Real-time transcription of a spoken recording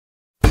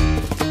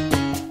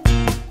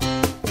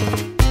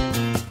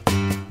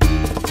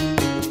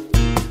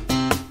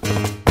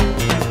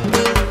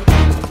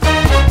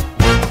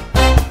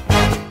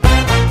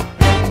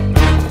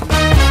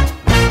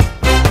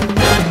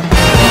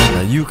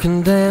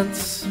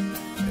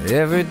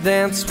every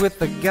dance with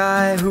the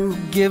guy who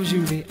gives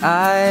you the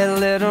eye.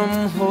 Let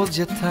him hold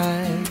you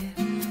tight.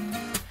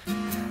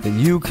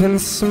 You can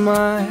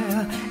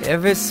smile,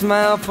 every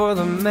smile for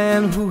the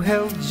man who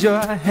held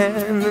your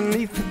hand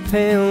beneath the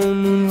pale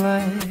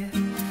moonlight.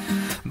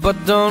 But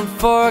don't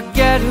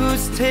forget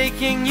who's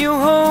taking you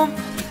home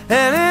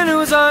and in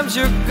whose arms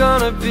you're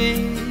gonna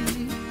be.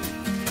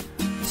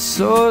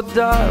 So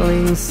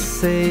darling,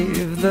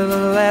 save the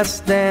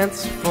last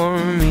dance for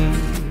me.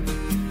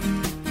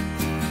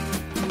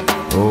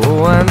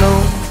 Oh, I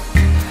know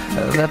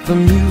that the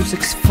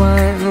music's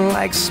fine,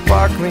 like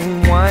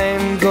sparkling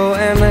wine. Go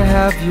and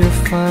have your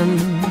fun,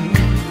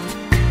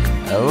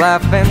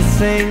 laugh and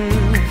sing.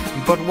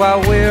 But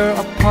while we're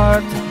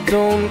apart,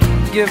 don't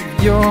give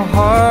your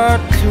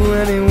heart to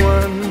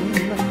anyone.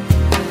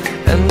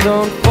 And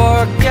don't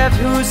forget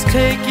who's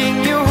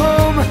taking you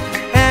home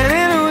and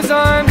in whose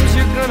arms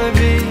you're gonna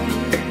be.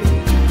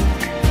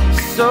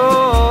 So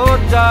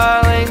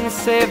darling,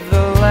 save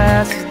the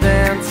last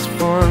dance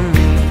for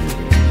me.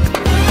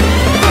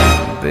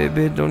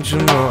 Baby, don't you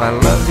know I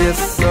love you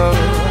so?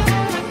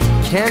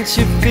 Can't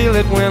you feel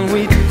it when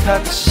we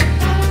touch?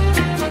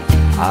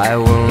 I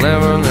will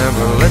never,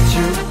 never let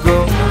you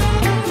go.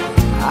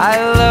 I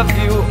love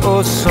you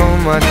oh so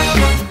much.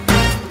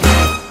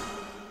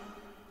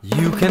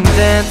 You can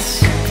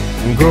dance,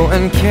 go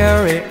and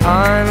carry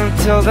on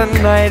till the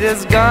night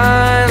is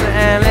gone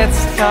and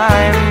it's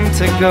time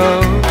to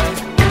go.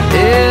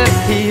 If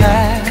he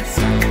asks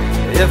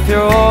if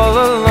you're all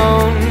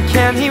alone,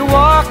 can he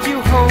walk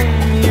you home?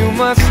 You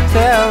must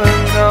tell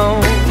him no.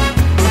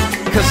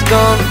 'Cause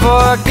don't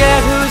forget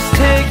who's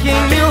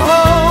taking you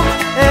home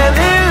and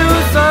in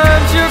whose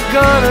arms you're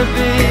gonna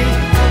be.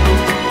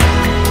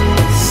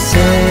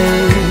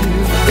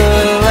 Save the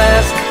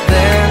last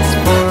dance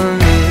for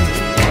me.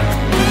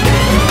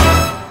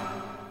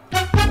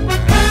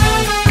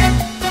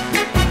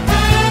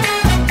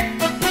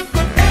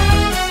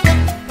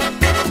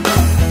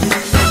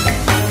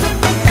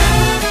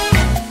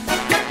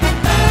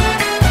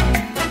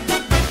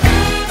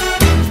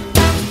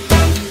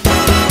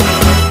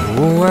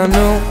 Oh, I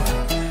know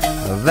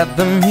that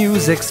the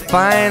music's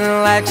fine,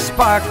 like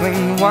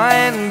sparkling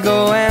wine.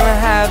 Go and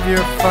have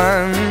your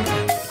fun,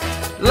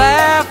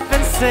 laugh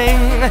and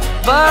sing.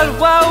 But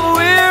while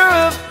we're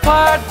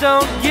apart,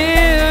 don't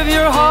give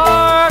your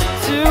heart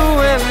to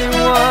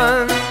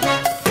anyone.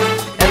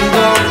 And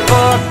don't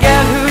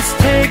forget who's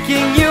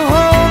taking you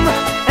home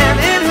and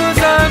in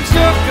whose arms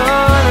you're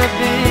gonna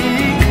be.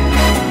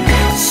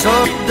 So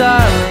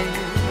darling,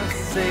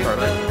 save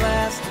the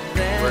last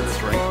dance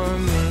for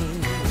me.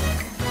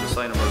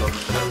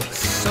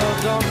 So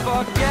don't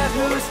forget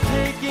who's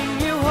taking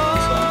you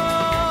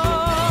home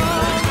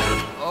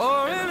or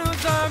in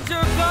whose arms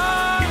you're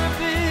gonna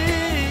be.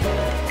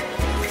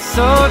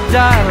 So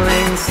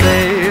darling,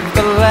 save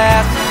the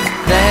last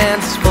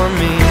dance for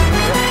me.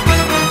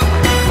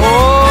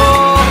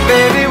 Oh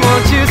baby,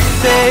 won't you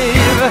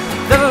save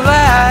the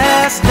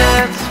last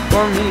dance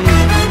for me?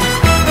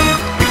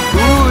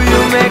 Ooh, you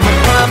make a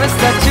promise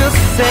that you'll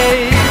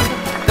save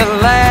the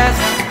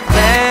last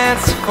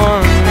dance for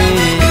me.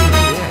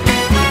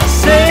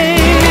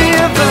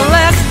 Save the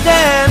last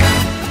dance,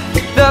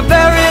 the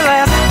very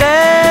last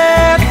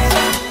dance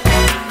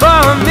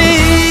for me.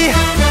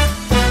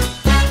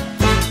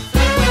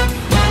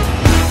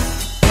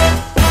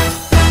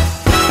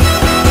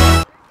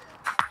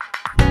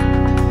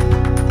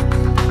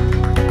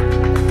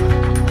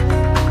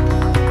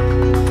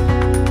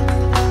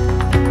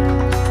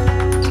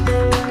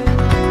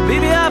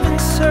 Baby, I've been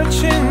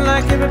searching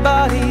like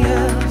everybody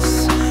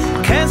else.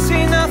 Can't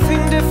see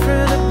nothing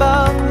different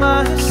about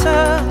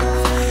myself.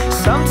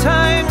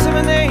 Sometimes I'm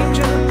an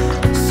angel,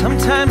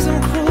 sometimes I'm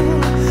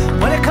cruel.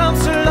 When it comes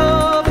to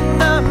love,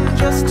 and I'm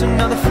just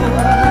another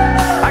fool.